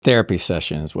Therapy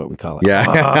session is what we call it.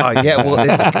 Yeah. Yeah. Well,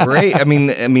 it's great. I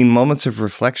mean, moments of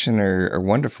reflection are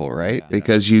wonderful, right?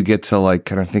 Because you get to like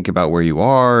kind of think about where you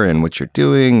are and what you're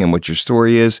doing and what your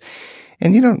story is.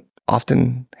 And you don't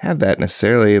often have that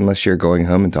necessarily unless you're going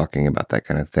home and talking about that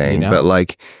kind of thing. But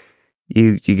like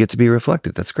you get to be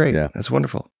reflective. That's great. Yeah. That's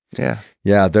wonderful. Yeah.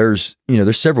 Yeah. There's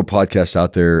several podcasts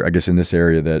out there, I guess, in this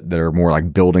area that are more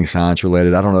like building science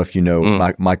related. I don't know if you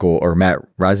know Michael or Matt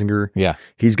Reisinger. Yeah.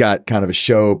 He's got kind of a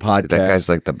show podcast. That guy's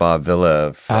like the Bob Villa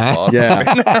of football.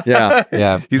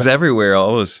 Yeah. He's everywhere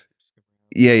always.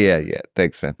 Yeah.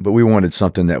 Thanks, man. But we wanted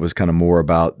something that was kind of more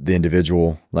about the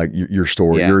individual, like your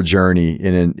story, your journey,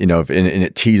 and then, and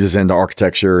it teases into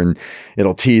architecture and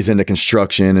it'll tease into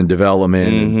construction and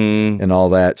development and all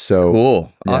that. So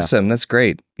cool, awesome, that's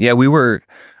great. Yeah,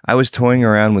 I was toying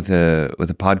around with a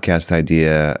podcast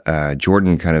idea.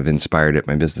 Jordan kind of inspired it,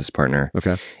 my business partner.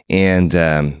 Okay, and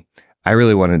I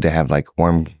really wanted to have like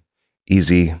warm,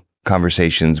 easy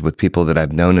conversations with people that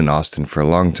I've known in Austin for a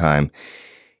long time.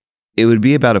 It would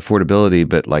be about affordability,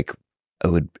 but like it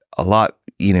would a lot,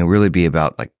 really be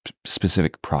about like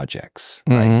specific projects.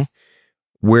 Right?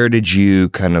 Where did you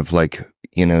kind of like,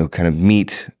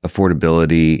 meet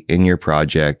affordability in your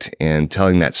project and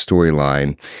telling that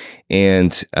storyline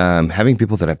and having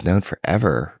people that I've known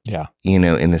forever,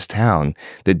 in this town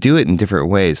that do it in different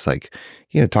ways. Like,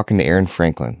 talking to Aaron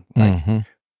Franklin, like,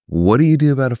 what do you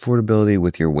do about affordability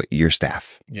with your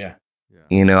staff? Yeah.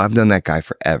 I've known that guy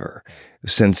forever,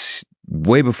 since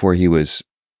way before he was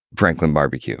Franklin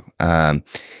Barbecue.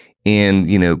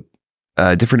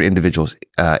 Different individuals,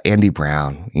 Andy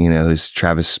Brown, who's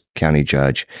Travis County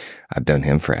judge. I've known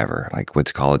him forever, like went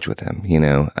to college with him,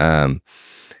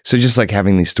 so just like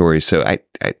having these stories. So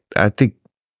I think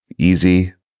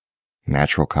easy,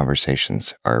 natural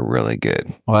conversations are really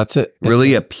good. Well, that's it.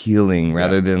 Really appealing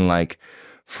rather than like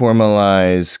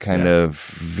formalized, kind of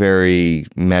very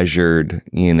measured,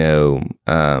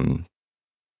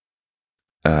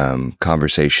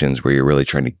 conversations where you're really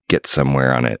trying to get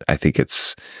somewhere on it. I think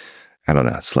it's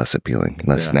less appealing,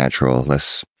 less natural,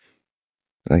 less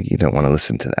like you don't want to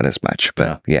listen to that as much.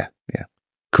 But yeah.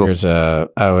 Cool.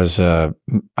 I was at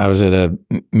a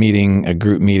meeting, a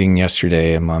group meeting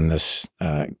yesterday. I'm on this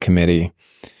committee,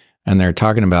 and they're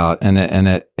talking about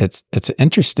it's an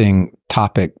interesting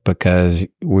topic because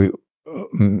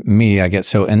I get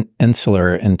so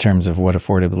insular in terms of what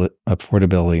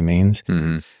affordability means.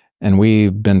 And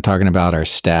we've been talking about our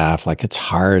staff, like it's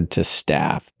hard to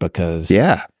staff because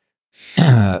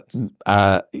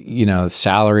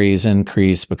salaries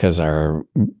increase because our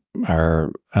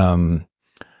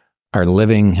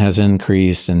living has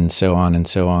increased and so on and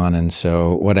so on. And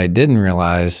so what I didn't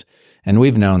realize, and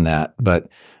we've known that, but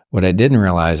what I didn't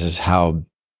realize is how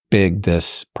big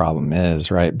this problem is,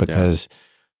 right? Because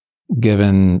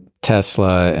given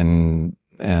Tesla and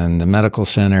the medical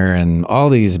center and all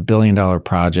these billion-dollar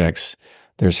projects,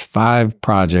 there's 5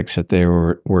 projects that they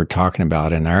were talking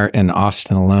about in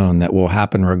Austin alone that will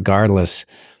happen regardless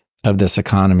of this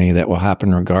economy, that will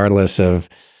happen regardless of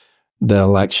the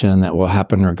election, that will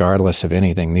happen regardless of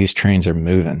anything. These trains are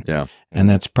moving. Yeah. And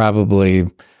that's probably,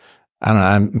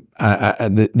 I don't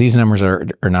know, these numbers are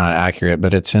not accurate,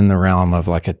 but it's in the realm of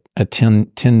like a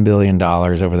 $10 billion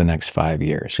over the next 5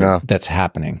 years. That's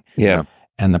happening. Yeah.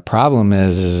 And the problem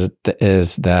is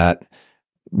that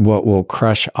what will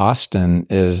crush Austin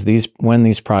is when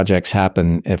these projects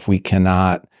happen, if we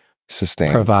cannot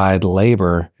provide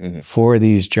labor for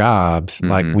these jobs,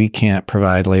 like we can't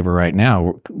provide labor right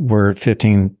now. We're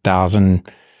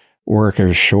 15,000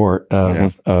 workers short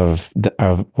of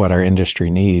what our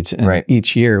industry needs. And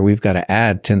each year we've got to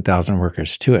add 10,000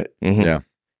 workers to it.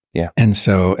 Yeah. And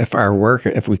so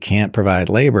if we can't provide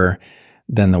labor,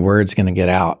 then the word's going to get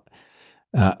out.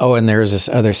 And there's this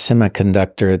other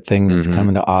semiconductor thing that's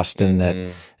coming to Austin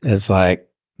that is like,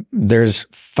 there's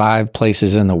 5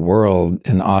 places in the world,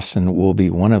 and Austin will be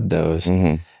one of those.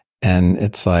 And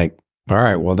it's like, all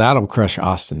right, well, that'll crush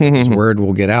Austin. Because word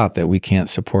will get out that we can't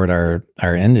support our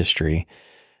industry,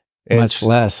 much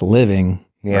less living.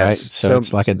 Right. So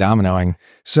it's like a dominoing.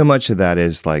 So much of that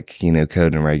is like,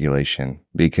 code and regulation,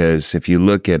 because if you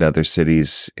look at other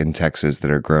cities in Texas that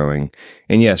are growing,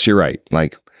 and yes, you're right.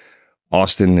 Like,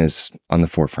 Austin is on the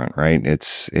forefront, right?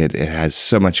 It has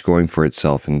so much going for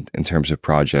itself in terms of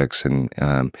projects and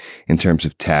in terms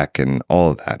of tech and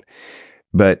all of that.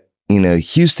 But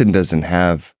Houston doesn't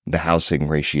have the housing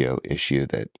ratio issue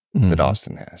that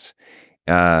Austin has.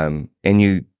 And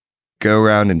you go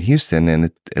around in Houston, and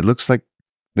it looks like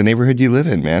the neighborhood you live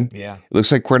in, man. Yeah, it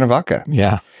looks like Cuernavaca.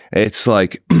 Yeah, it's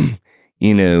like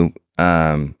it's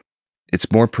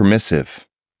more permissive.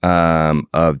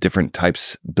 of different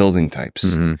building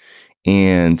types,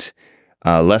 and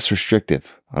less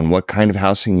restrictive on what kind of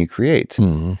housing you create.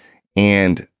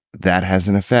 And that has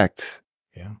an effect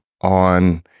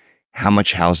on how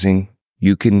much housing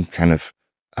you can kind of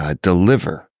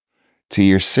deliver to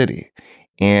your city.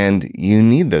 And you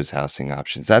need those housing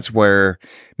options. That's where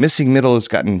missing middle has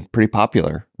gotten pretty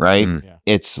popular, right?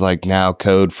 It's like now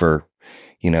code for,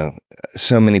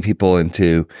 so many people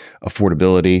into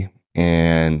affordability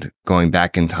and going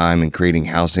back in time and creating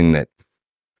housing that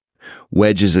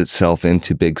wedges itself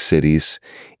into big cities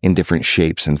in different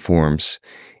shapes and forms.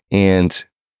 And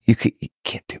you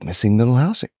can't do missing middle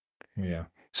housing. Yeah.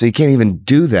 So you can't even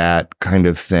do that kind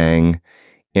of thing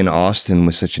in Austin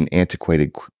with such an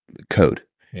antiquated code.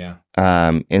 Yeah.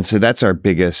 And so that's our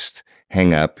biggest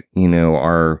hang up,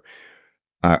 our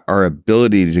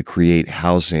ability to create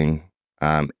housing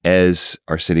as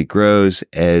our city grows,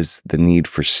 as the need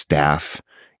for staff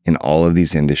in all of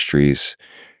these industries,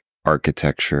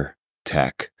 architecture,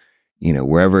 tech,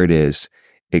 wherever it is,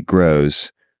 it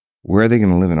grows. Where are they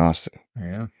going to live in Austin?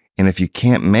 Yeah. And if you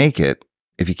can't make it,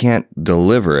 if you can't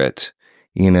deliver it,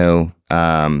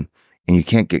 and you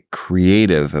can't get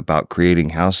creative about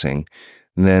creating housing,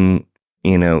 then,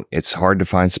 it's hard to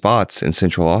find spots in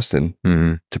Central Austin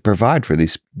to provide for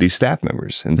these staff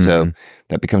members. And so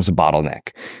that becomes a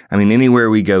bottleneck. I mean, anywhere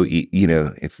we go eat,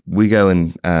 if we go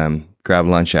and grab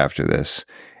lunch after this,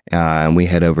 and we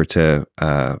head over to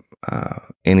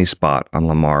any spot on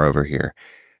Lamar over here,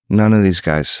 none of these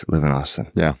guys live in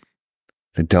Austin. Yeah.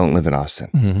 They don't live in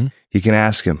Austin. You can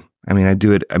ask them. I mean,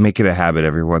 I make it a habit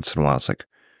every once in a while. It's like,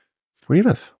 where do you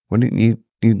live? What do you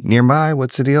nearby?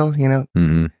 What's the deal?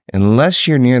 Unless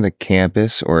you're near the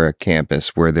campus or a campus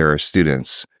where there are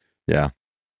students. Yeah.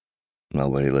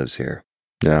 Nobody lives here.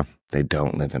 Yeah. They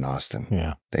don't live in Austin.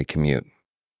 Yeah. They commute.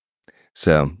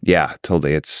 So yeah,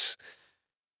 totally.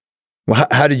 Well,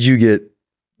 how did you get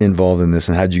involved in this,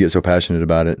 and how did you get so passionate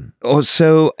about it? Oh,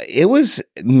 so it was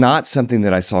not something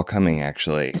that I saw coming,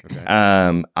 actually. Okay.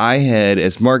 I had,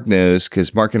 as Mark knows,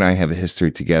 because Mark and I have a history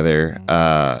together,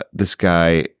 this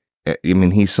guy,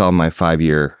 he saw my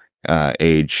 5-year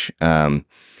age,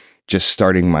 just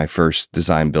starting my first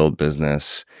design build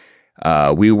business.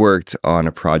 We worked on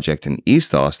a project in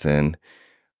East Austin.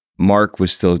 Mark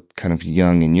was still kind of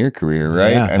young in your career,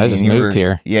 right? Yeah, I just moved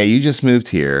here. Yeah, you just moved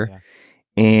here. Yeah.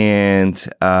 And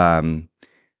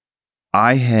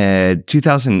I had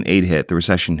 2008 hit, the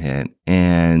recession hit,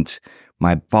 and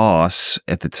my boss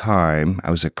at the time,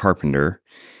 I was a carpenter.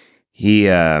 He,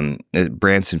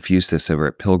 Branson Fustus over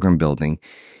at Pilgrim Building,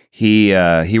 he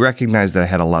recognized that I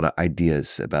had a lot of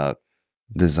ideas about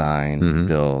design,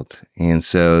 build. And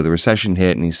so the recession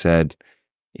hit and he said,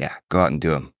 yeah, go out and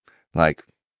do them. Like,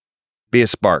 be a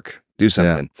spark, do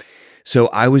something. Yeah. So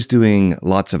I was doing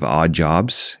lots of odd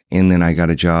jobs, and then I got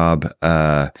a job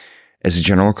as a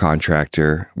general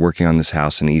contractor working on this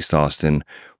house in East Austin.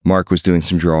 Mark was doing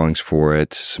some drawings for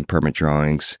it, some permit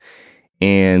drawings,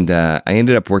 and I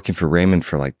ended up working for Raymond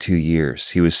for like 2 years.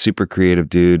 He was super creative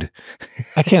dude.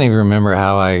 I can't even remember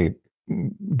how I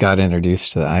got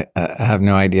introduced to that. I have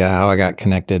no idea how I got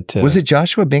connected to. Was it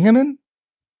Joshua Bingaman?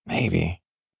 Maybe.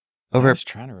 I was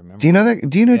trying to remember. Do you know that?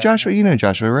 Do you know Joshua? You know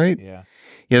Joshua, right? Yeah.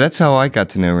 Yeah, that's how I got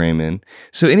to know Raymond.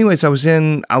 So anyways, I was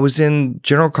in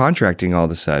general contracting all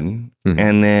of a sudden.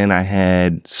 And then I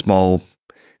had small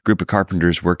group of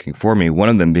carpenters working for me, one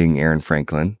of them being Aaron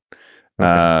Franklin.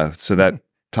 Okay. So that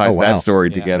ties that story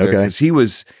together. Because he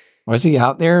was he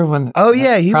out there when? Oh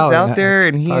yeah, he was out there,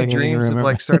 and he had dreams of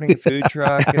like starting a food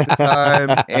truck at the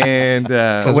time. And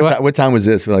what time was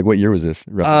this? Like, what year was this?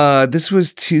 This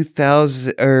was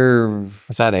 2000 or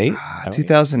was that 8?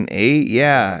 2008?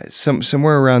 Yeah,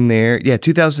 somewhere around there. Yeah,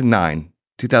 2009.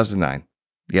 2009.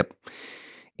 Yep.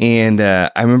 And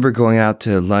I remember going out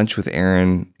to lunch with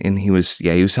Aaron, and he was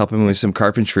helping me with some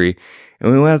carpentry.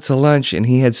 And we went out to lunch, and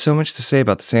he had so much to say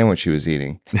about the sandwich he was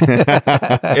eating.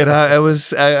 And I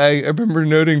remember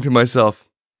noting to myself,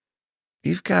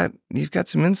 "You've got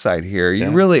some insight here. You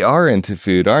really are into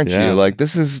food, aren't you? Like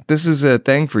this is a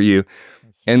thing for you."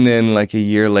 And then like a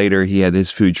year later, he had his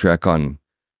food truck on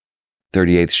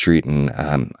 38th Street and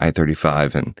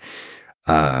I-35,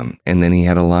 and then he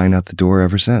had a line out the door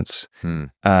ever since.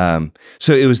 So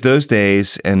it was those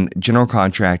days, and general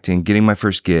contracting, getting my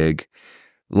first gig.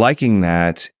 Liking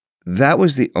that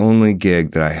was the only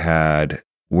gig that I had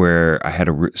where I had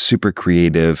a super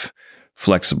creative,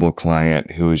 flexible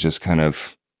client who was just kind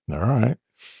of, all right,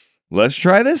 let's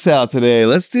try this out today.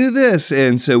 Let's do this.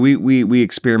 And so we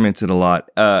experimented a lot.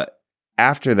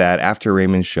 After that, after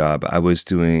Raymond's job, I was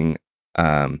doing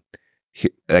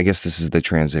I guess this is the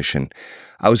transition.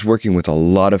 I was working with a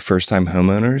lot of first-time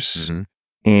homeowners,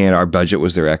 and our budget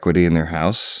was their equity in their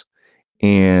house.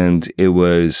 And it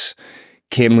was,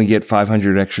 can we get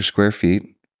 500 extra square feet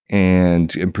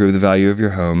and improve the value of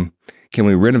your home? Can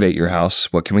we renovate your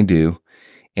house? What can we do?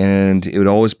 And it would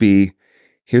always be,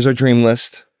 here's our dream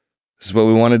list. This is what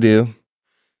we want to do.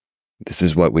 This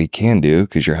is what we can do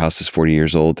because your house is 40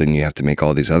 years old and you have to make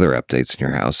all these other updates in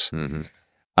your house. Here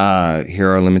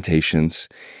are our limitations.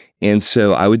 And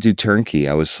so I would do turnkey.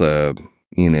 I was, I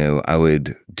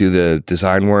would do the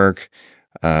design work,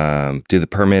 do the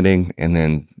permitting, and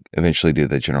then eventually do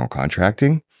the general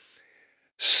contracting.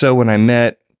 So when I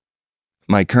met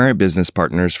my current business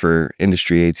partners for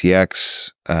Industry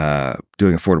ATX,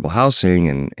 doing affordable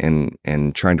housing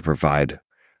and trying to provide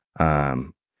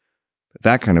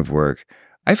that kind of work,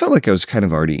 I felt like I was kind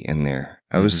of already in there.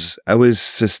 I was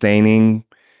sustaining,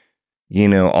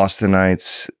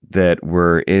 Austinites that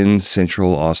were in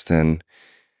Central Austin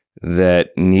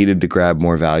that needed to grab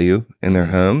more value in their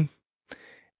home.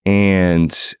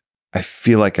 And I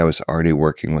feel like I was already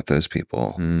working with those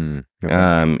people in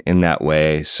that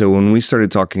way. So when we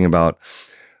started talking about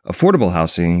affordable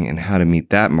housing and how to meet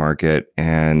that market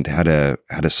and how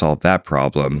to solve that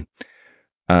problem,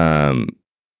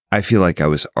 I feel like I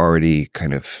was already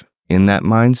kind of in that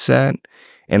mindset.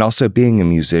 And also being a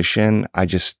musician, I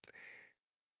just,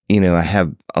 I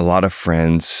have a lot of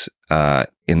friends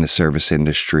in the service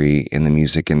industry, in the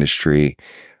music industry,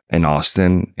 in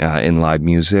Austin, in live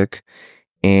music,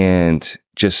 and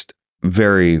just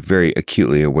very, very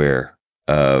acutely aware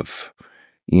of,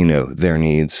 their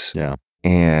needs. Yeah.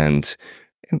 And,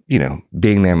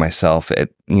 being there myself at,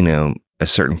 a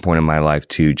certain point in my life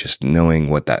too, just knowing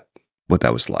what that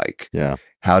was like. Yeah.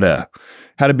 How to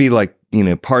be like,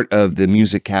 part of the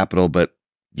music capital, but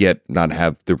yet not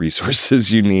have the resources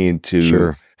you need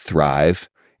to thrive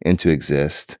and to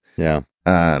exist. Yeah.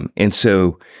 And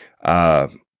so, one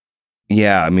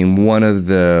of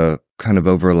the kind of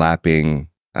overlapping,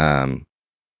 I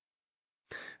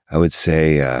would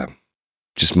say,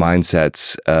 just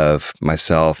mindsets of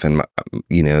myself and,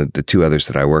 the two others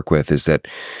that I work with is that,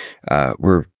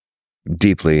 we're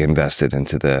deeply invested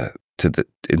into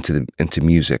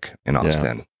music in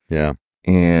Austin. Yeah.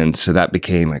 And so that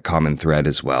became a common thread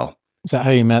as well. Is that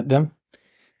how you met them?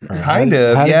 Kind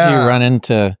of. How did you run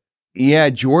into?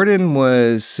 Yeah, Jordan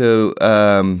was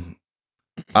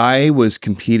I was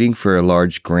competing for a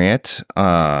large grant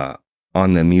on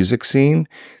the music scene.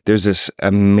 There's this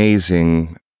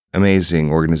amazing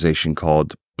organization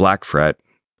called Black Fret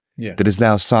that is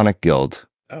now Sonic Guild.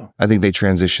 Oh, I think they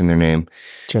transitioned their name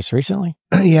just recently.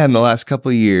 Yeah, in the last couple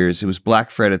of years. It was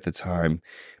Black Fret at the time,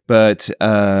 but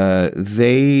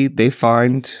they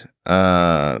find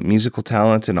musical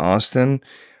talent in Austin.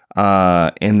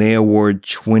 And they award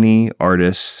 20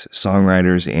 artists,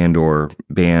 songwriters, and or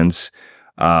bands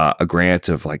a grant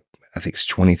of I think it's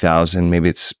 $20,000, maybe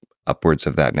it's upwards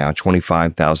of that now,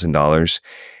 $25,000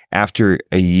 after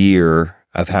a year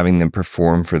of having them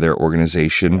perform for their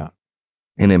organization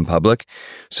and in public.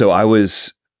 So I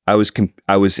was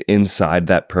inside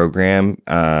that program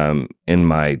in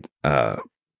my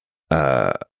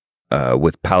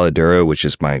with Paladuro, which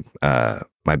is my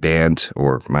band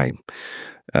or my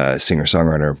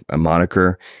singer-songwriter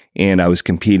moniker, and I was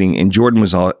competing, and Jordan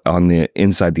was on the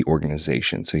inside the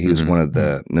organization, so he was one of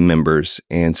the members,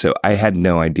 and so I had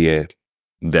no idea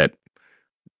that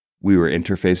we were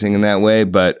interfacing in that way,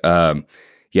 but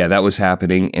that was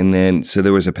happening, and then so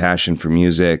there was a passion for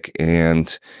music,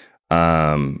 and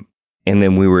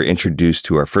then we were introduced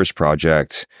to our first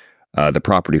project, the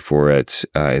property for it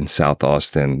in South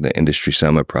Austin, the Industry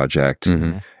Soma project,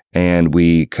 and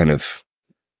we kind of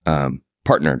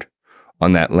partnered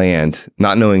on that land,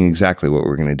 not knowing exactly what we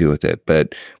were going to do with it.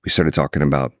 But we started talking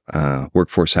about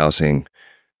workforce housing,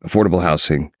 affordable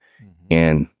housing,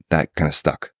 and that kind of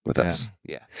stuck with us.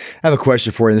 Yeah. I have a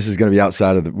question for you, and this is going to be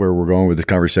outside of where we're going with this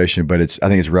conversation, but I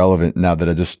think it's relevant now that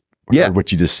I just heard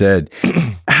what you just said.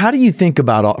 How do you think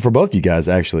about, for both of you guys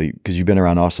actually, because you've been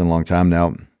around Austin a long time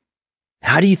now,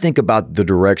 how do you think about the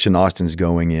direction Austin's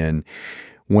going in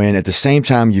when at the same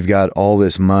time you've got all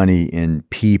this money and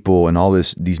people and all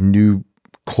these new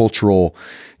cultural,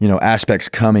 aspects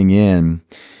coming in,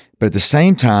 but at the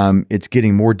same time it's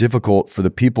getting more difficult for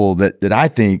the people that I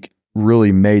think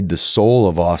really made the soul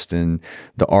of Austin,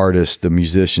 the artists, the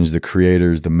musicians, the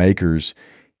creators, the makers,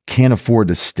 can't afford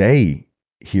to stay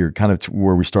here, kind of to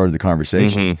where we started the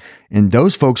conversation. And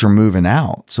those folks are moving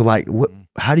out. So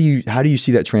how do you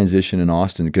see that transition in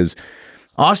Austin? Because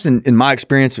Austin, in my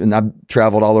experience, and I've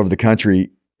traveled all over the country,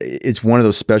 it's one of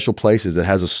those special places that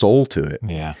has a soul to it.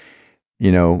 Yeah.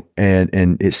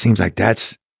 and it seems like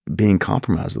that's being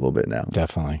compromised a little bit now.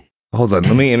 Definitely. Hold on.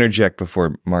 Let me interject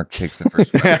before Mark takes the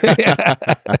first one.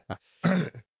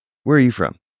 Where are you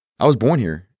from? I was born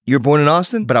here. You were born in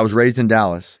Austin? But I was raised in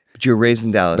Dallas. But you were raised in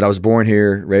Dallas. But I was born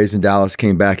here, raised in Dallas,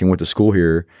 came back and went to school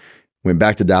here, went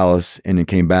back to Dallas, and then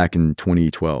came back in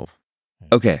 2012.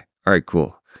 Okay. All right,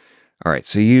 cool. All right.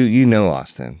 So you know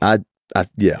Austin.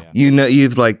 Yeah.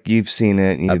 You've seen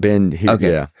it. I've been here.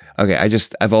 Okay. Yeah. Okay.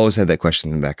 I've always had that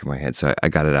question in the back of my head, so I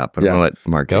got it out, but I'm gonna let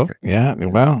Mark go. take it. Yeah.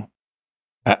 Well,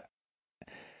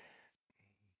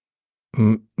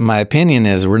 my opinion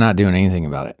is we're not doing anything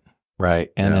about it.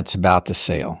 Right. And it's about to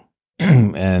sail.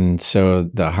 And so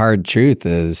the hard truth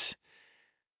is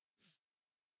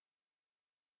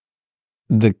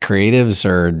the creatives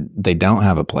they don't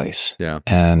have a place. Yeah.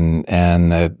 And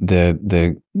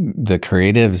the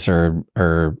creatives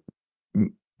are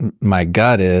my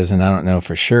gut is, and I don't know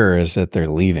for sure, is that they're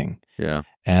leaving. Yeah.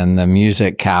 And the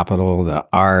music capital, the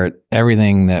art,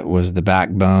 everything that was the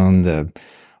backbone,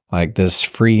 like this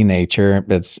free nature,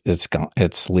 it's gone,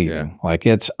 it's leaving. Yeah. Like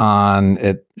it's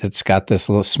got this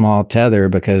little small tether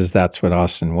because that's what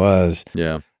Austin was.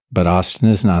 Yeah. But Austin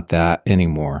is not that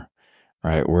anymore.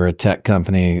 Right. We're a tech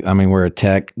company. I mean, we're a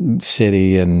tech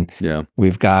city and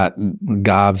we've got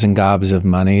gobs and gobs of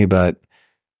money, but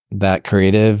that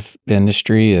creative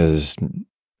industry is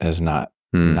not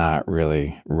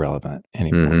really relevant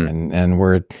anymore. Mm-hmm. And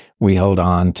we hold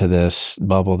on to this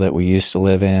bubble that we used to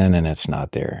live in, and it's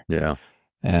not there. Yeah.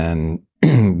 And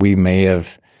we may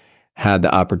have had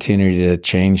the opportunity to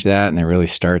change that. And it really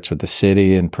starts with the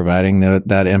city and providing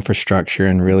that infrastructure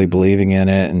and really believing in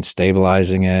it and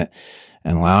stabilizing it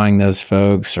and allowing those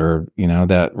folks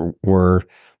that were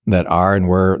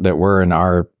and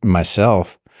are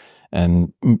myself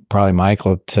and probably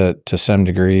Michael to some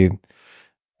degree,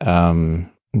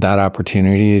 that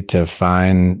opportunity to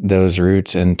find those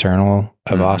roots internal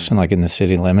of Austin, like in the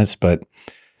city limits, but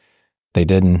they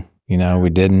didn't, we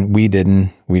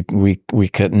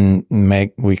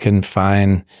couldn't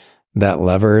find that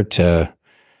lever to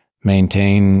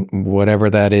maintain whatever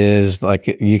that is. Like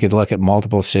you could look at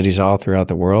multiple cities all throughout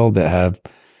the world that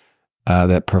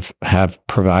have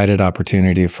provided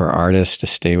opportunity for artists to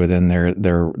stay within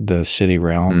the city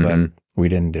realm, but we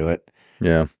didn't do it.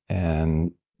 Yeah.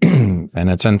 And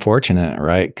it's unfortunate,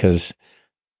 right? Because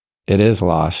it is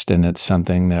lost and it's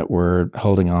something that we're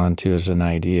holding on to as an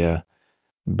idea,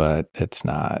 but it's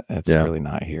not. It's really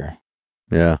not here.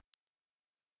 Yeah.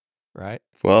 Right.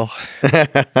 Well, I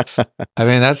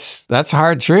mean, that's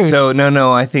hard truth. So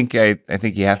no, I think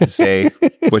you have to say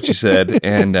what you said,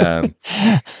 and I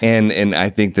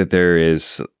think that there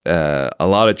is a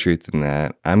lot of truth in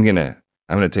that. I'm gonna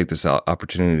take this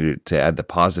opportunity to add the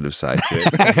positive side to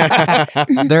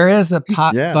it. There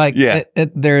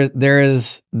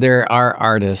is there are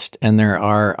artists and there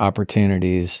are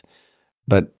opportunities,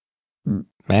 but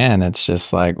man, it's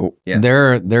just like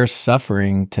they're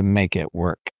suffering to make it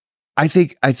work. I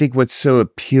think what's so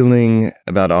appealing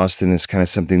about Austin is kind of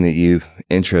something that you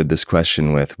introed this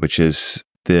question with, which is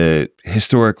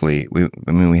historically we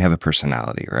have a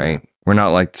personality, right? We're not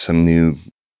like some new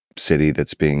city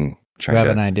that's being We have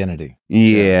an identity.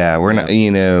 Yeah, we're not,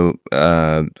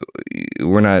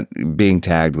 we're not being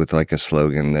tagged with like a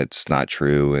slogan that's not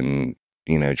true and,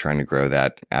 trying to grow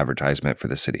that advertisement for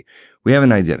the city. We have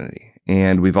an identity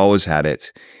and we've always had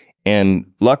it.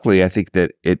 And luckily, I think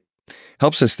that it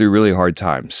helps us through really hard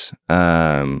times.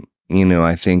 I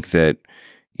think that,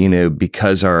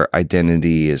 because our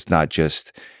identity is not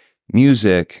just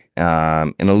music,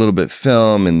 and a little bit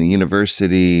film and the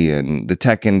university and the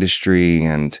tech industry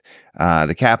and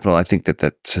the capital, I think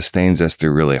that sustains us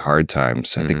through really hard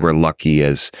times. I think we're lucky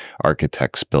as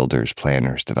architects, builders,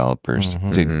 planners, developers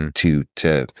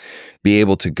to be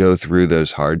able to go through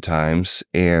those hard times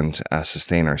and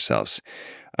sustain ourselves.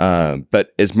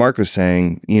 But as Mark was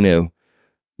saying,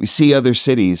 we see other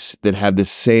cities that have the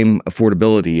same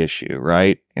affordability issue,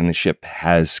 right? And the ship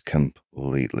has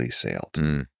completely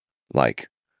sailed. Like,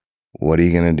 what are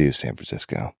you going to do, San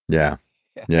Francisco? Yeah.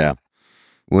 Yeah.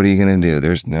 What are you going to do?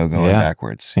 There's no going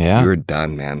backwards. Yeah. You're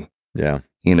done, man. Yeah.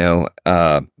 New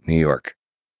York,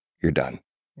 you're done.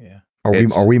 Yeah.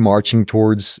 Are we marching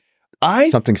towards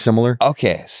something similar?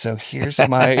 Okay. So here's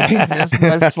my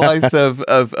slice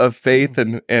of faith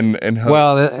and hope.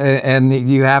 Well, and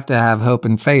you have to have hope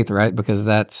and faith, right? Because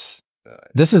this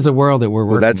is the world that we're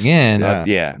working in.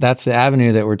 That's the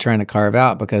avenue that we're trying to carve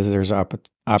out because there's opportunity.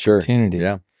 Sure.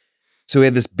 Yeah. So we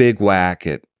had this big whack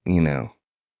at,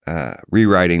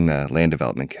 rewriting the land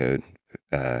development code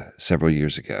several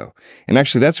years ago. And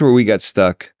actually that's where we got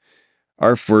stuck.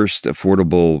 Our first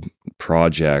affordable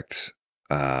project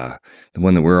the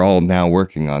one that we're all now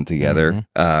working on together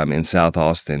in South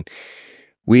Austin,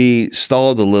 we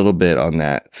stalled a little bit on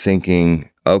that, thinking,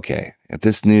 okay, if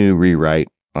this new rewrite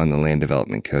on the land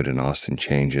development code in Austin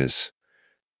changes,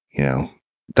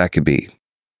 that could be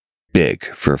big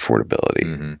for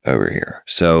affordability over here.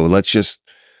 So let's just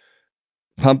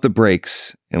pump the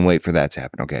brakes and wait for that to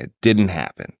happen. Okay, it didn't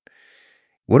happen.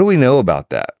 What do we know about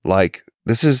that? Like,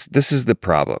 this is the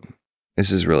problem.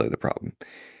 This is really the problem.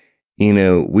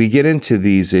 We get into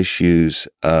these issues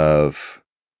of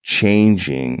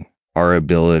changing our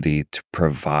ability to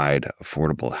provide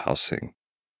affordable housing.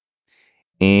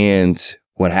 And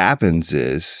what happens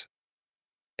is,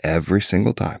 every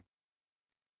single time,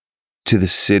 to the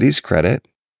city's credit,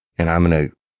 and I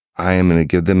am going to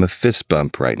give them a fist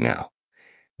bump right now.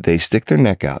 They stick their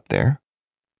neck out there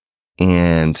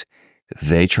and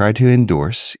they try to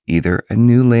endorse either a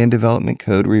new land development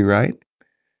code rewrite,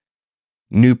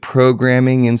 new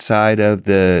programming inside of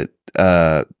the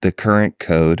current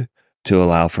code to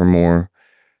allow for more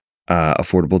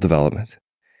affordable development.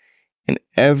 And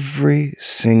every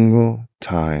single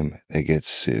time they get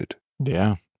sued.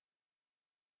 Yeah.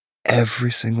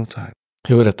 Every single time.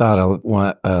 Who would have thought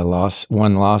one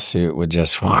lawsuit would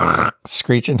just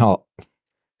screeching halt?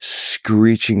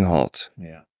 Screeching halt.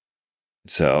 Yeah.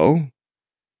 So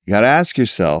you got to ask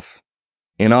yourself,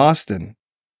 in Austin,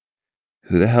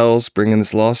 who the hell's bringing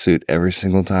this lawsuit every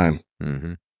single time?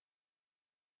 Mm-hmm.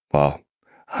 Well,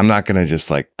 I'm not going to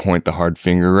just point the hard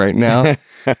finger right now,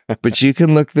 but you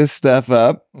can look this stuff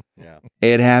up. Yeah.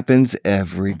 It happens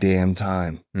every damn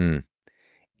time. Mm.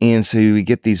 And so we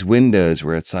get these windows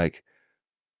where it's like,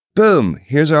 boom,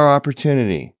 here's our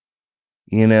opportunity,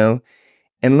 And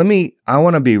I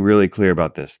want to be really clear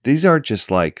about this. These aren't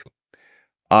just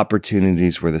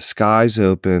opportunities where the sky's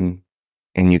open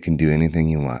and you can do anything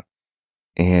you want.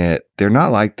 And they're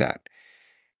not like that.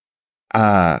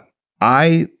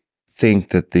 I think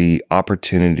that the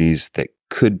opportunities that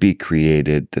could be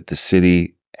created, that the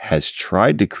city has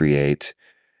tried to create,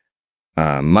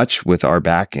 much with our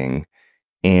backing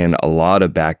and a lot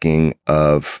of backing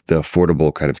of the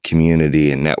affordable kind of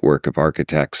community and network of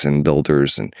architects and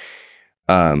builders. And,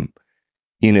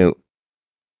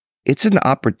 it's an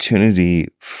opportunity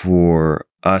for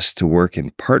us to work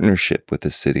in partnership with the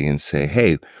city and say,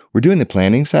 hey, we're doing the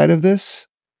planning side of this.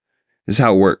 This is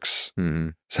how it works. Mm-hmm.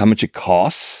 This is how much it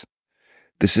costs.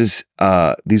 These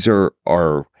are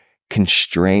our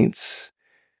constraints.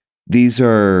 These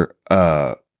are,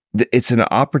 it's an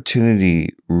opportunity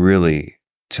really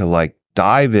to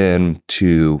dive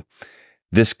into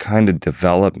this kind of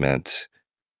development,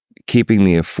 keeping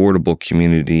the affordable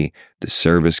community, the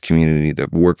service community, the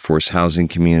workforce housing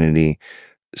community,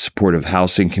 supportive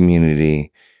housing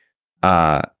community,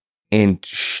 and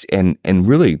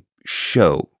really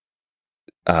show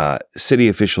city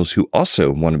officials who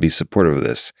also want to be supportive of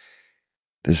this.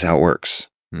 This is how it works.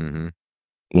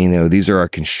 Mm-hmm. These are our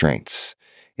constraints.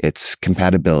 It's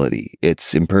compatibility.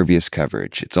 It's impervious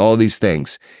coverage. It's all these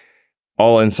things,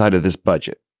 all inside of this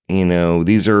budget.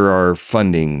 These are our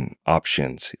funding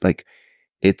options.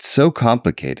 It's so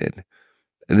complicated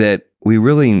that we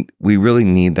really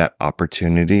need that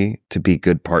opportunity to be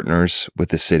good partners with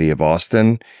the city of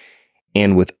Austin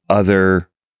and with other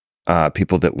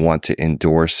people that want to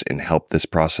endorse and help this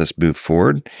process move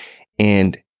forward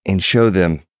and show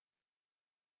them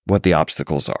what the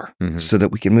obstacles are so that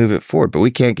we can move it forward. But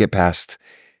we can't get past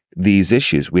these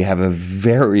issues. We have a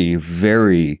very,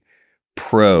 very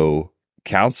pro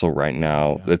council right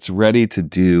now that's ready to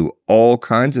do all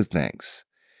kinds of things.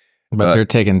 But they're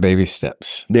taking baby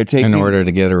steps in order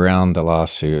to get around the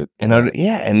lawsuit.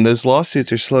 And those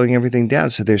lawsuits are slowing everything down.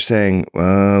 So they're saying,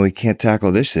 well, we can't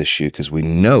tackle this issue because we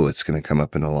know it's going to come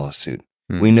up in a lawsuit.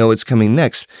 We know it's coming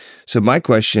next. So my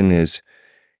question is,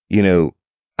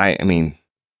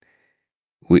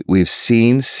 we've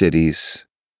seen cities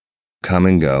come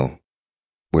and go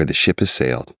where the ship has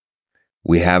sailed.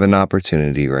 We have an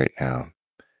opportunity right now.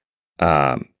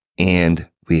 And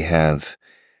we have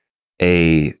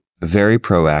a very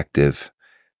proactive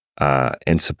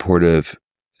and supportive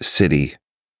city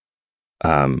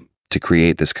to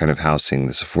create this kind of housing,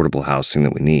 this affordable housing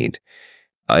that we need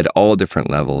at all different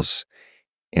levels.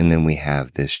 And then we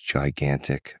have this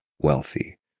gigantic,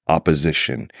 wealthy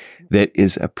opposition that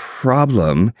is a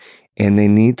problem, and they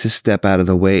need to step out of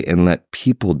the way and let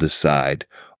people decide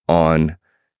on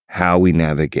how we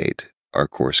navigate our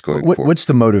course going forward. What's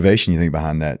the motivation you think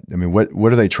behind that? I mean,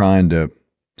 what are they trying to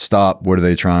stop? What are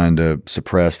they trying to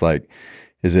suppress?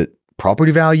 Is it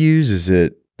property values? Is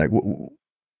it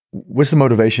what's the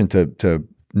motivation to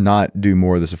not do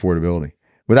more of this affordability?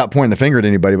 without pointing the finger at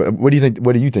anybody, but what do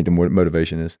you think the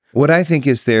motivation is? What I think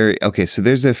is okay, so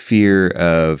there's a fear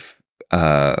of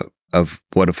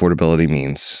what affordability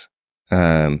means.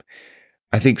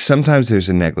 I think sometimes there's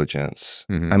a negligence.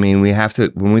 Mm-hmm. I mean, we have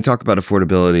to, when we talk about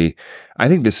affordability, I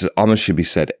think this almost should be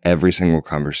said every single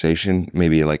conversation,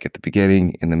 maybe like at the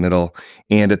beginning, in the middle,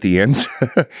 and at the end.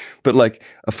 But like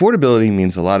affordability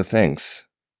means a lot of things.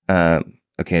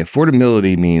 Okay,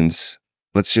 affordability means,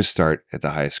 let's just start at the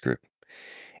highest group.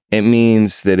 It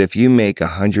means that if you make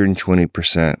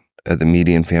 120% of the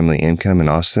median family income in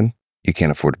Austin, you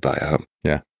can't afford to buy a home.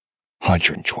 Yeah.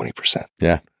 120%.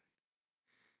 Yeah.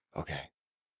 Okay.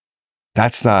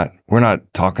 We're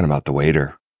not talking about the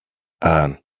waiter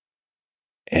at,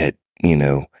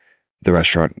 the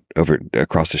restaurant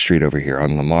across the street over here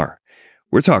on Lamar.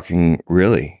 We're talking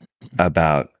really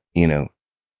about, 2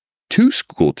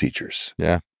 school teachers.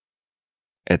 Yeah.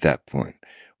 At that point,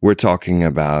 we're talking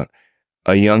about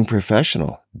a young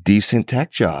professional, decent tech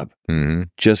job, mm-hmm.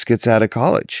 just gets out of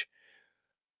college.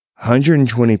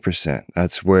 120%.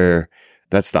 That's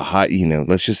the high,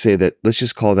 let's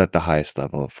just call that the highest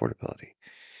level of affordability.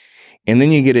 And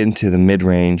then you get into the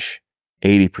mid-range,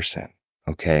 80%.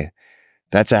 Okay.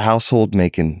 That's a household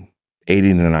making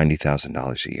 $80,000 to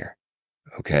 $90,000 a year.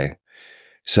 Okay.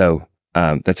 So,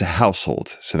 that's a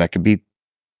household. So that could be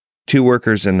 2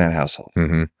 workers in that household.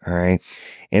 Mm-hmm. All right.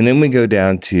 And then we go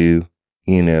down to,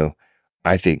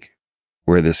 I think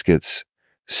where this gets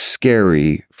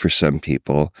scary for some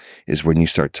people is when you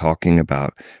start talking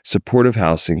about supportive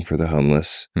housing for the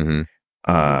homeless. Mm-hmm.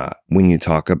 When you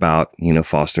talk about,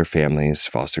 foster families,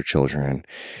 foster children,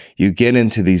 you get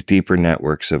into these deeper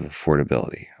networks of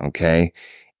affordability. Okay.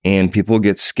 And people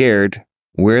get scared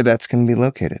where that's going to be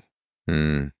located.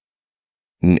 Mm.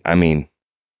 I mean,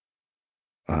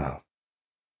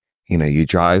 you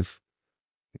drive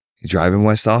in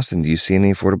West Austin. Do you see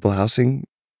any affordable housing?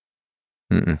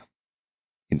 Mm-mm.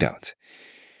 You don't.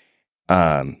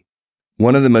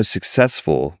 One of the most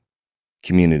successful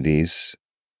communities,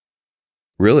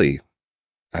 really,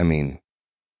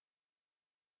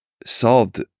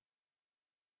 solved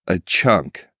a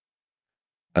chunk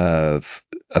of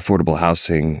affordable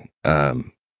housing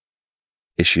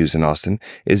issues in Austin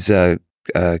is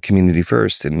Community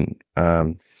First, and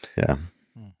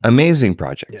amazing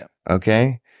project. Yeah.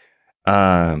 Okay,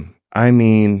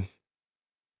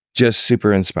 just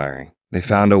super inspiring. They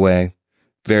found a way,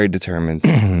 very determined.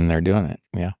 They're doing it.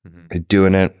 Yeah. They're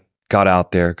doing it, got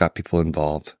out there, got people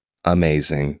involved.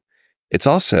 Amazing. It's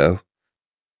also,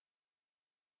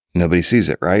 nobody sees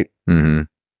it, right? Mm-hmm.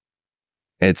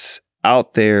 It's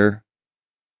out there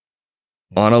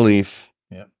on a leaf,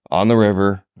 on the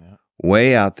river,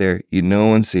 way out there. No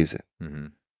one sees it. Mm-hmm.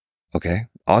 Okay.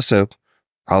 Also,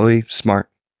 probably smart,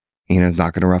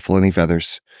 not going to ruffle any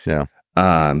feathers. Yeah.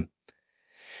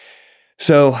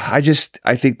 So I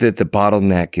think that the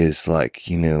bottleneck is like,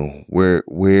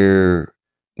 where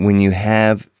when you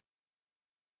have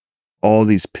all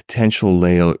these potential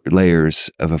layers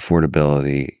of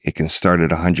affordability, it can start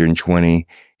at 120,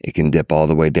 it can dip all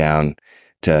the way down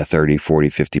to 30, 40,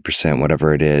 50%,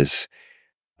 whatever it is.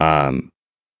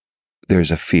 There's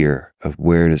a fear of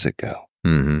where does it go?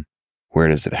 Mm-hmm. Where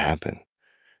does it happen?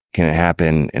 Can it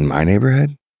happen in my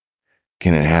neighborhood?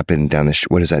 Can it happen down the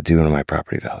street? What does that do to my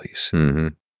property values? Mm-hmm.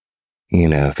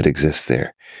 If it exists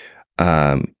there.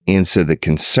 And so the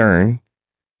concern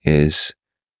is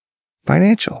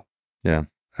financial. Yeah.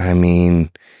 I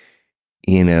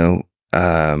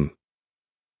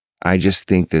just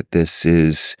think that this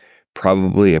is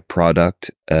probably a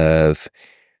product of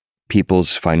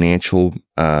people's financial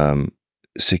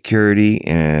security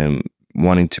and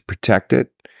wanting to protect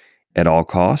it at all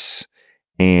costs.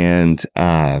 And,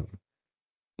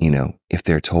 if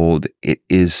they're told it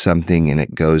is something and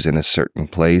it goes in a certain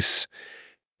place,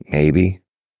 maybe.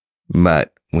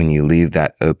 But when you leave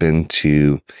that open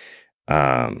to,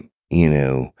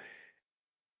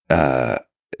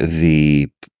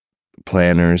 the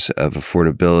planners of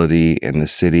affordability in the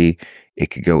city, it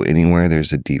could go anywhere.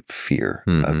 There's a deep fear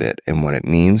of it and what it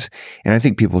means. And I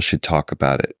think people should talk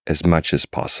about it as much as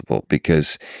possible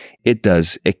because it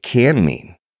can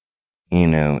mean,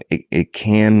 it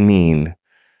can mean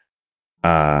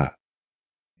a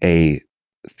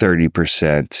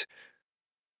 30%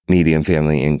 median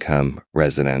family income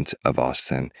resident of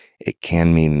Austin. It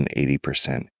can mean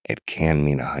 80%. It can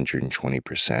mean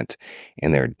 120%.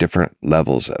 And there are different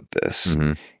levels of this.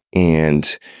 Mm-hmm.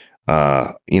 And,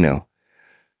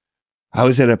 I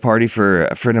was at a party for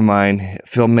a friend of mine,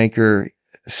 filmmaker,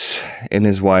 and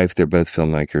his wife. They're both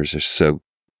filmmakers. They're so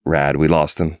rad. We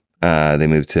lost them. They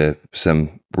moved to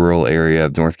some rural area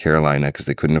of North Carolina because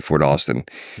they couldn't afford Austin.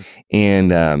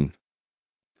 And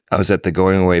I was at the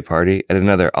going away party at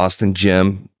another Austin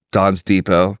gym, Don's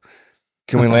Depot.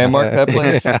 Can we landmark that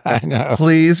place? Yeah, I know.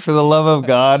 Please, for the love of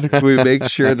God, can we make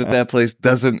sure that that place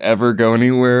doesn't ever go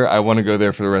anywhere? I want to go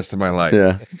there for the rest of my life.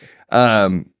 Yeah.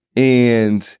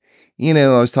 And, you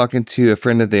know, I was talking to a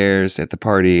friend of theirs at the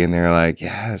party, and they're like,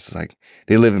 yeah, it's like,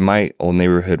 they live in my old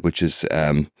neighborhood, which is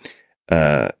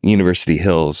University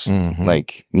Hills,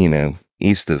 like, you know,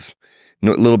 east of, a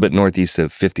little bit northeast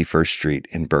of 51st Street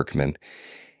in Berkman.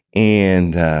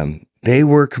 And they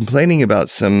were complaining about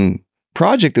some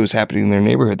project that was happening in their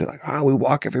neighborhood. They're like, oh, we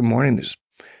walk every morning. There's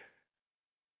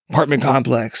apartment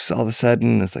complex. All of a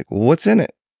sudden, it's like, well, what's in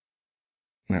it?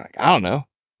 And they're like, I don't know.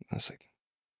 I was like,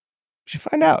 you should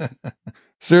find out.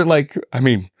 So they're like, I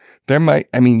mean,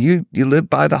 you live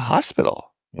by the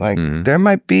hospital. Like there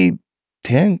might be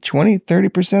 10, 20, 30%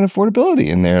 affordability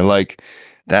in there. Like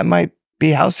that might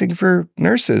be housing for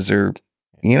nurses or,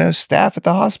 you know, staff at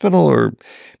the hospital or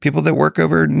people that work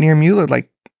over near Mueller. Like,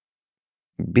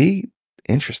 be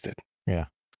interested. Yeah.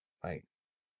 Like,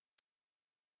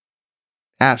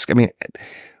 ask. I mean,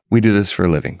 we do this for a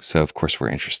living, so of course we're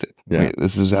interested. Yeah.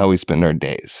 This is how we spend our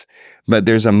days. But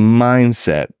there's a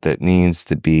mindset that needs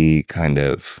to be kind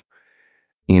of,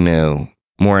 you know,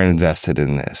 more invested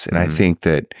in this. And I think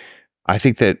that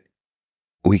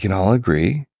we can all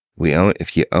agree,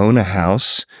 if you own a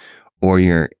house or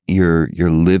you're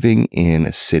living in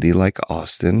a city like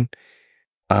Austin,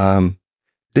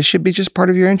 this should be just part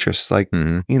of your interest. Like,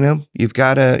 you know, you've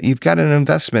got an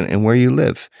investment in where you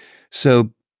live.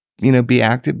 So, you know, be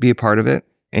active, be a part of it,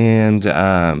 and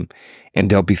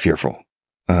don't be fearful.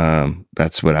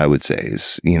 That's what I would say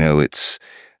is, you know, it's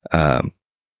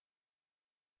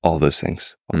all those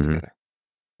things all together.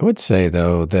 I would say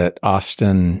though that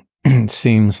Austin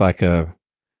seems like a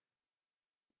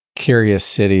curious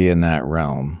city in that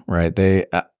realm, right?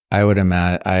 I would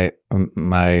imagine,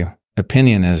 my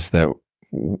opinion is that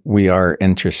we are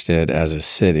interested as a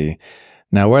city.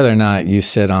 Now, whether or not you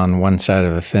sit on one side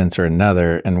of a fence or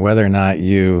another, and whether or not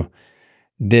you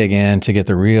dig in to get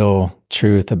the real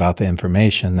truth about the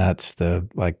information, that's the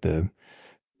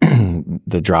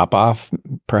the drop off,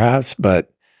 perhaps.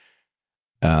 But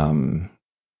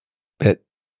it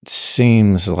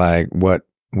seems like what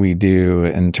we do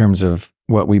in terms of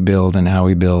what we build and how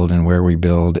we build and where we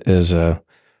build is an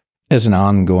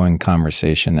ongoing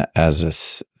conversation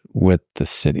with the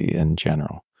city in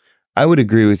general. I would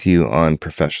agree with you on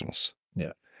professionals.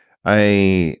 Yeah.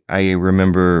 I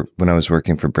remember when I was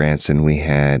working for Branson, we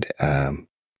had kind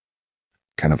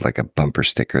of like a bumper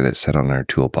sticker that said on our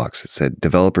toolbox, it said,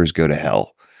 "Developers go to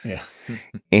hell." Yeah.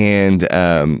 And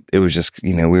it was just,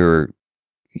 you know, we were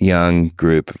a young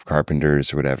group of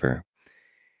carpenters or whatever.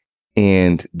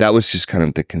 And that was just kind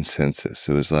of the consensus.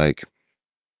 It was like,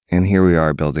 and here we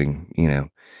are building, you know,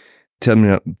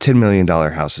 $10 million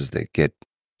houses that get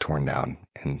torn down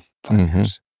in 5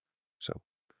 years. So,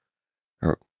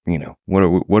 or, you know, what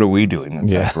are we doing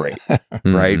that's not great,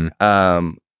 right?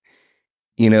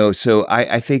 You know, so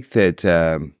I think that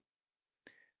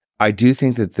I do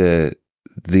think that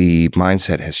the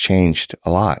mindset has changed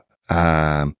a lot.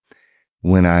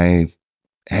 When I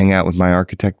hang out with my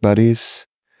architect buddies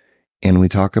and we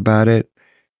talk about it,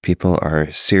 people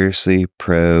are seriously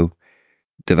pro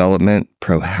development,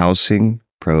 pro housing,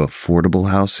 pro affordable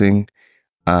housing.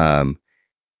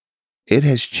 It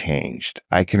has changed.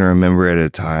 I can remember at a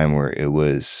time where it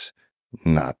was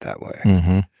not that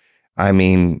way. I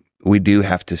mean, we do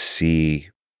have to see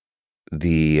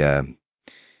the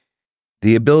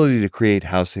ability to create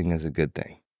housing as a good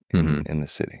thing in the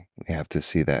city. We have to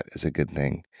see that as a good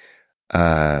thing.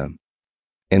 And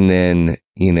then,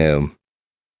 you know,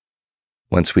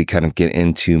 once we kind of get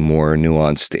into more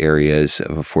nuanced areas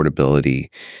of affordability,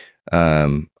 I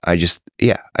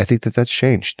think that that's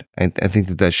changed. I think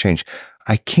that that's changed.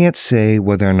 I can't say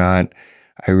whether or not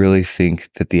I really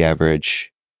think that the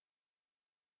average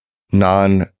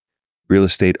non-real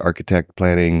estate architect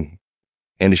planning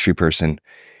industry person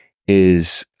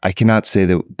I cannot say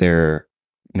that they're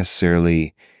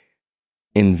necessarily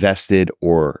invested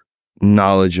or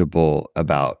knowledgeable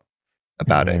about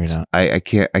it. I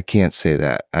can't say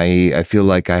that. I feel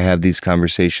like I have these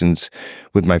conversations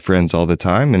with my friends all the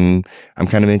time, and I'm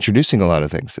kind of introducing a lot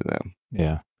of things to them.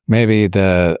 Yeah. Maybe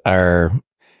our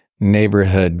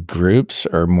neighborhood groups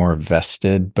are more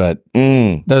vested, but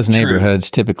those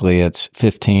neighborhoods, typically it's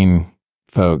 15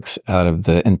 folks out of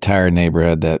the entire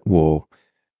neighborhood that will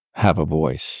have a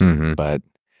voice. But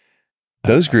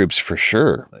those groups for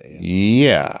sure.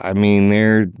 Yeah. I mean,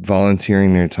 they're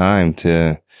volunteering their time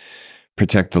to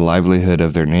protect the livelihood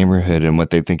of their neighborhood and what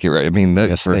they think you're right. I mean,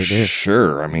 Yes, for they do.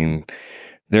 sure. I mean,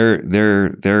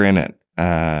 they're in it.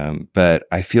 But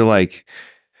I feel like,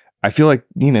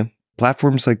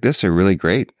 platforms like this are really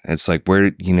great. It's like,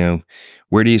 where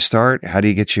do you start? How do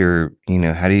you get your,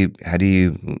 how do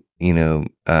you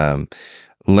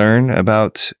learn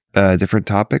about different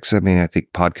topics? I mean, I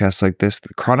think podcasts like this,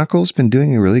 the Chronicle's been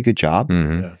doing a really good job.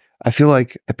 Mm-hmm. Yeah. I feel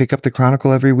like I pick up the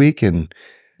Chronicle every week and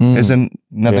there's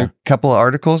another couple of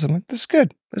articles. I'm like, this is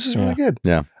good. This is really good.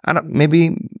 Yeah. I don't,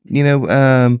 maybe,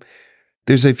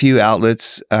 there's a few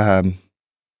outlets, online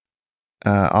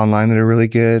that are really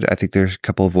good. I think there's a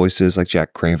couple of voices like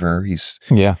Jack Craver. He's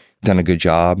done a good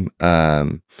job.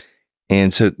 And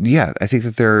so, I think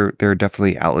that there are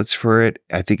definitely outlets for it.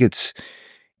 I think it's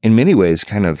in many ways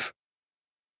kind of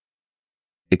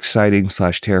exciting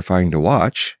 / terrifying to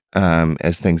watch,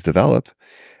 as things develop.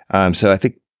 So I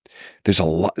think there's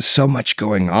so much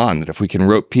going on that if we can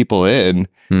rope people in,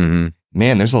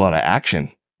 man, there's a lot of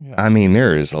action. Yeah. I mean,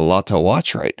 there is a lot to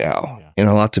watch right now and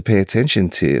a lot to pay attention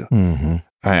to. Mm-hmm.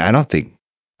 I don't think,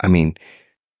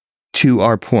 to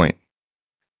our point,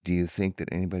 do you think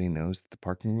that anybody knows that the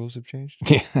parking rules have changed?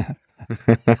 Yeah.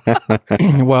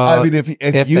 Well, I mean,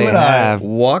 if you and I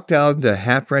walked down to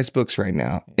Half Price Books right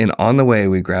now and on the way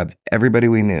we grabbed everybody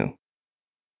we knew.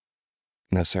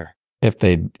 No, sir. If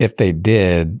they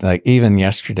did, like even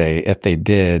yesterday, if they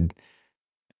did,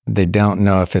 they don't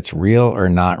know if it's real or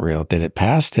not real. Did it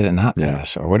pass? Did it not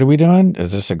pass? Or what are we doing?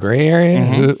 Is this a gray area?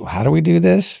 Mm-hmm. How do we do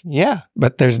this? Yeah.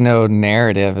 But there's no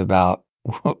narrative about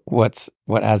what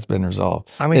has been resolved.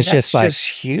 I mean, it's that's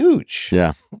just huge.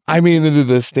 Yeah. I mean, in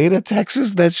the state of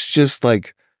Texas, that's just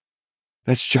like,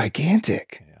 that's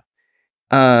gigantic.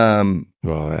 Yeah.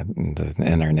 Well,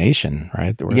 in our nation,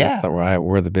 right?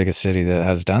 We're the biggest city that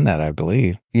has done that, I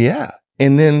believe. Yeah.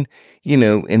 And then,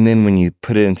 when you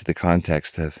put it into the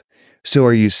context of, so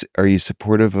are you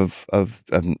supportive of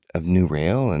new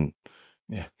rail? And,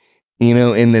 and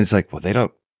then it's like, well, they're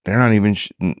not even,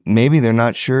 maybe they're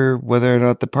not sure whether or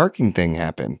not the parking thing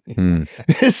happened.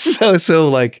 So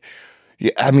like,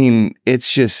 I mean,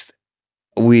 it's just,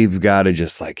 we've got to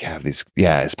just like have these,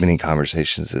 as many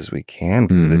conversations as we can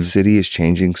because the city is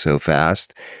changing so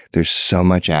fast. There's so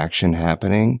much action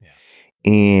happening.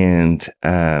 And,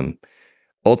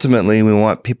 ultimately, we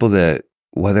want people to,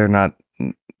 whether or not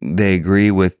they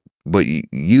agree with what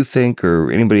you think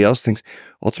or anybody else thinks,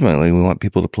 ultimately, we want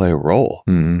people to play a role,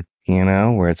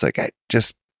 where it's like,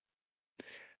 just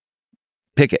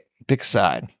pick a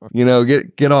side,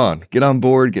 get on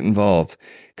board, get involved.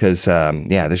 Because,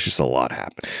 there's just a lot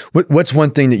happening. What's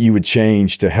one thing that you would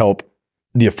change to help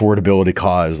the affordability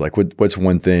cause? Like, what's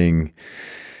one thing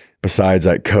besides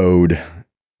like code?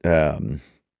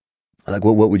 Like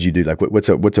what would you do? Like what's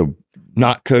a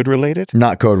not code related?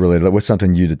 Not code related. Like what's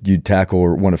something you'd tackle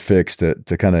or want to fix to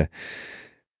kind of?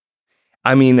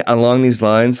 I mean, along these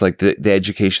lines, like the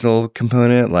educational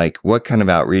component, like what kind of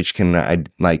outreach can I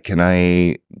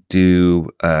do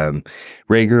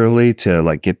regularly to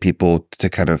like get people to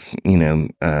kind of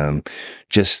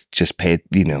just pay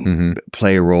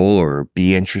play a role or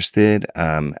be interested.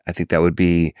 I think that would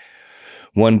be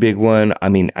one big one. I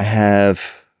mean,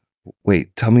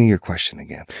 wait, tell me your question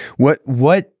again. What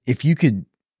if you could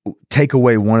take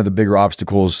away one of the bigger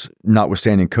obstacles,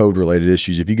 notwithstanding code related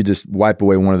issues, if you could just wipe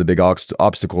away one of the big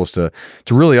obstacles to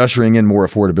really ushering in more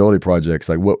affordability projects,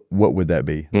 like what would that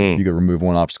be? If you could remove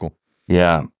one obstacle.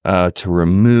 Yeah. To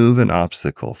remove an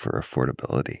obstacle for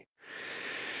affordability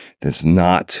that's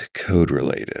not code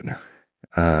related.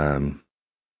 And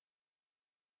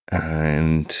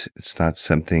it's not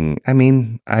something, I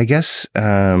mean, I guess,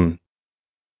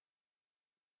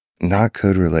 not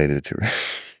code related to.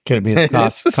 Could it be the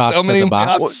cost of the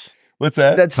box? What's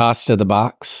that? That's cost of the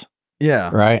box.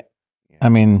 Yeah. Right. I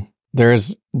mean, there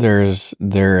is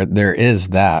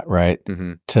that, right?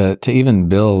 Mm-hmm. To even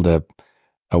build a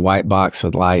white box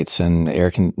with lights and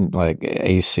like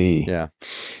AC. Yeah.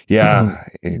 Yeah,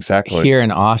 exactly. Here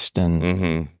in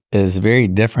Austin is very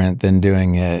different than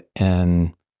doing it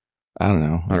in, I don't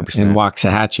know, 100%. in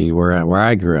Waxahachie where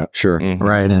I grew up. Sure.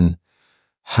 Right. And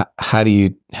how do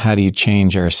you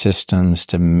change our systems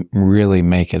to really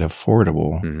make it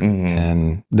affordable?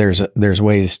 And there's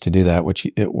ways to do that,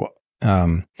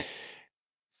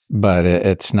 but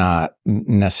it's not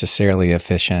necessarily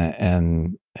efficient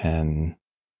and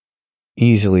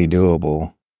easily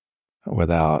doable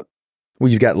without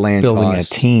you've got land building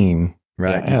costs, a team,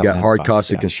 right? You've got hard costs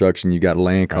of construction. You got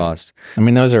land costs. I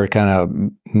mean, those are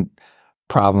kind of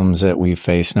problems that we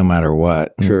face no matter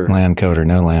what, Sure. land code or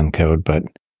no land code, but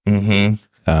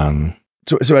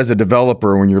So as a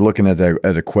developer, when you're looking at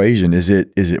that equation, is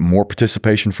it more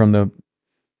participation from the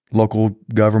local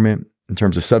government in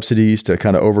terms of subsidies to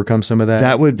kind of overcome some of that?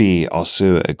 That would be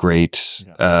also a great,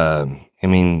 I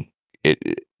mean,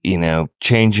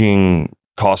 changing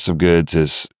cost of goods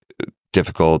is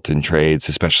difficult in trades,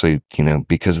 especially,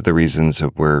 because of the reasons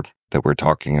that we're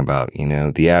talking about.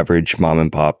 The average mom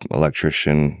and pop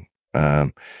electrician,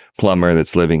 plumber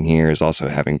that's living here is also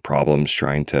having problems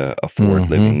trying to afford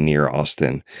living near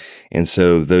Austin. And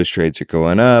so those trades are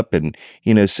going up, and,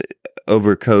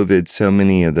 over COVID, so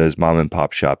many of those mom and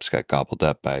pop shops got gobbled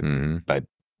up by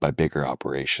bigger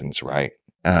operations. Right.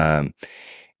 And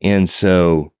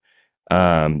so,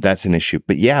 that's an issue,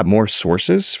 but yeah, more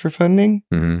sources for funding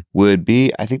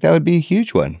I think that would be a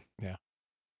huge one. Yeah.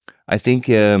 I think,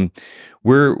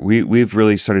 we've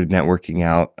really started networking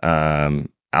out,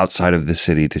 outside of the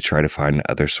city to try to find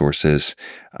other sources,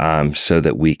 so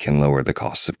that we can lower the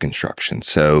cost of construction.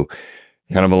 So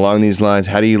kind of along these lines,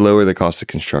 how do you lower the cost of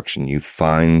construction? You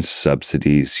find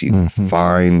subsidies, you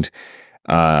find,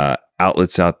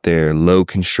 outlets out there, low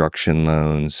construction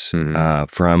loans,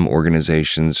 from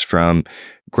organizations, from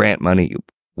grant money,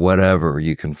 whatever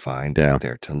you can find out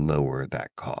there to lower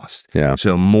that cost. Yeah.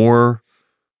 So more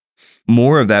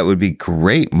of that would be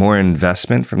great. More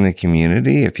investment from the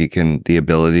community. If you can, the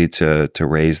ability to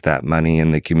raise that money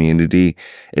in the community,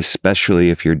 especially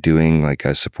if you're doing like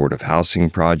a supportive housing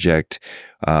project.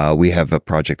 We have a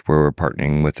project where we're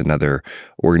partnering with another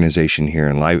organization here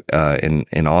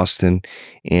in Austin,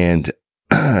 and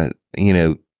the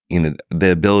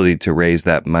ability to raise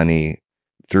that money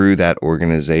through that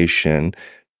organization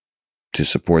to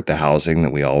support the housing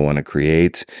that we all want to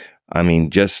create. I mean,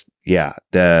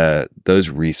 those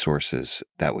resources,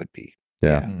 that would be,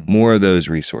 more of those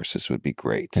resources would be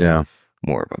great. Yeah.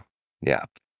 More of them. Yeah.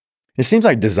 It seems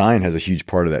like design has a huge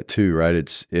part of that too, right?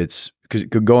 It's because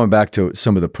going back to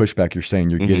some of the pushback you're saying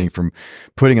you're getting from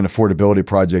putting an affordability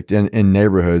project in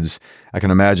neighborhoods. I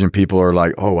can imagine people are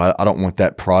like, oh, I don't want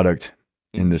that product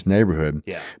in this neighborhood.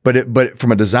 Yeah. But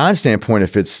from a design standpoint,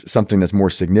 if it's something that's more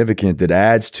significant that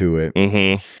adds to it,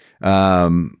 and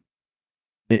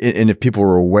if people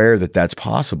are aware that that's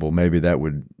possible, maybe that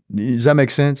would. Does that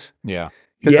make sense? Yeah.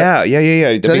 Yeah.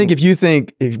 I think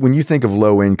when you think of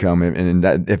low income, and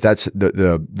if that's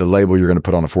the label you're going to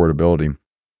put on affordability,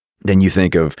 then you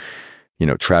think of,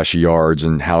 trashy yards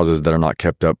and houses that are not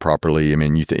kept up properly. I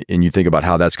mean, you think about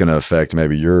how that's going to affect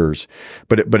maybe yours.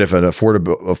 But if an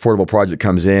affordable project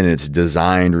comes in and it's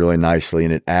designed really nicely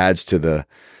and it adds to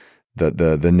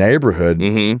the neighborhood,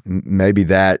 maybe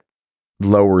that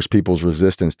lowers people's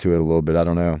resistance to it a little bit. I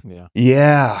don't know.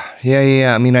 Yeah.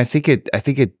 I mean, I think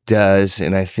it does.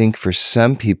 And I think for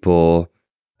some people,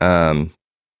 I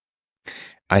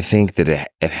think that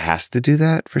it has to do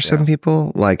that for some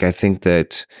people. Like, I think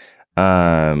that,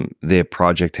 the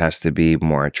project has to be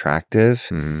more attractive.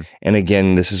 And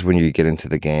again, this is when you get into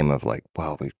the game of like,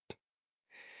 well, we've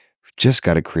just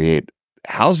got to create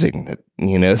housing that,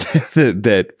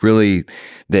 that really,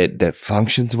 that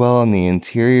functions well on the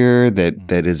interior,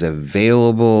 that is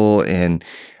available. And,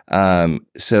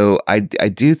 so I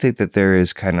do think that there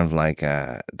is kind of like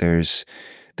there is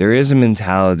a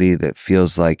mentality that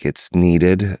feels like it's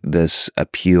needed, this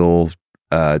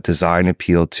design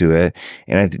appeal to it.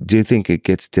 And I do think it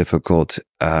gets difficult,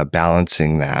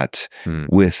 balancing that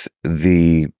with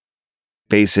the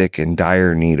basic and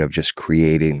dire need of just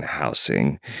creating the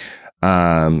housing.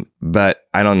 But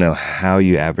I don't know how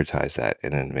you advertise that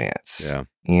in advance. Yeah.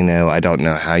 I don't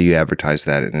know how you advertise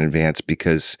that in advance,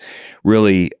 because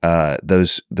really,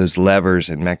 those levers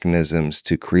and mechanisms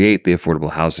to create the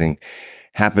affordable housing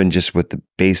happen just with the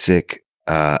basic,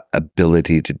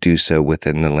 ability to do so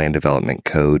within the land development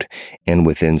code and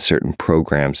within certain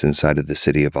programs inside of the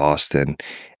city of Austin.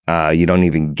 You don't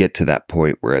even get to that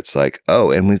point where it's like,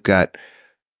 oh, and we've got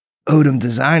Odom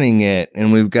designing it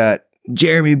and we've got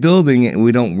Jeremy building it.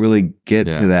 We don't really get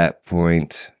to that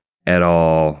point at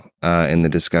all, in the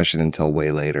discussion until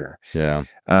way later. Yeah.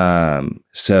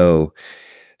 So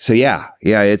yeah,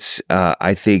 it's,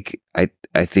 I think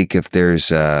if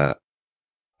there's,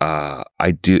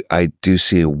 I do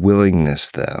see a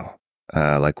willingness though,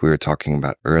 like we were talking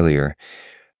about earlier,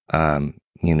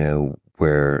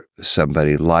 where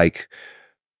somebody like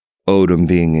Odom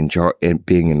being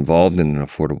involved in an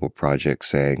affordable project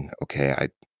saying, okay,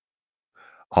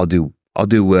 I'll do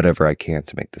whatever I can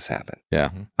to make this happen. Yeah.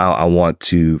 I want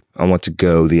to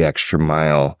go the extra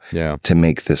mile to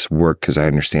make this work, because I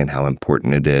understand how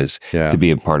important it is to be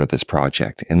a part of this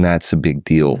project. And that's a big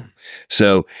deal.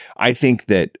 So I think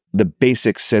that the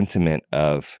basic sentiment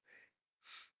of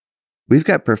we've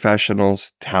got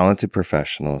professionals, talented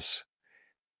professionals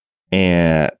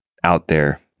out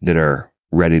there that are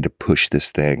ready to push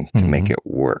this thing to make it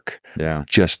work. Yeah.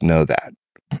 Just know that.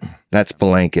 That's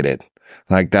blanketed.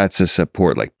 Like, that's a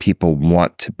support. Like, people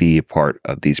want to be a part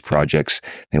of these projects.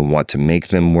 They want to make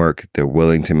them work. They're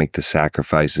willing to make the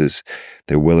sacrifices.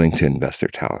 They're willing to invest their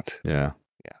talent.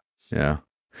 Yeah.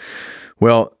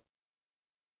 Well,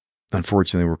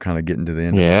 unfortunately, we're kind of getting to the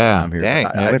end of time here. Dang.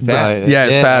 It's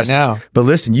Yeah, fast. I know. But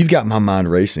listen, you've got my mind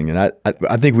racing, and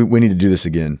I think we need to do this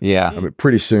again. Yeah. I mean,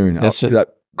 pretty soon.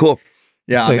 Cool.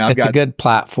 Yeah, it's a good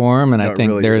platform, and I think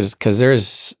really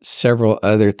there's several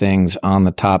other things on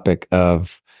the topic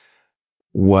of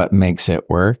what makes it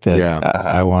work that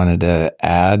I wanted to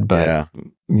add, but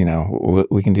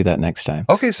we can do that next time.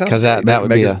 Okay, so because that would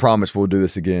make be a promise we'll do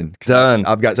this again. Done.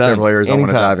 I've got several areas I want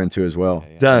to dive into as well.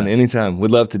 Done. Anytime.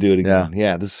 We'd love to do it again.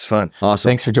 Yeah, this is fun. Awesome.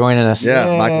 Thanks for joining us.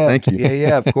 Yeah, Michael, thank you.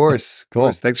 Yeah, of course. Cool. Of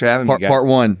course. Thanks for having me, guys. Part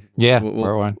one. Yeah,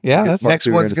 part one. Yeah, that's next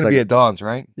one's going to be at Dawn's,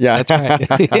 right? Yeah, that's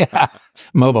right. Yeah,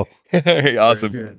 mobile. Awesome.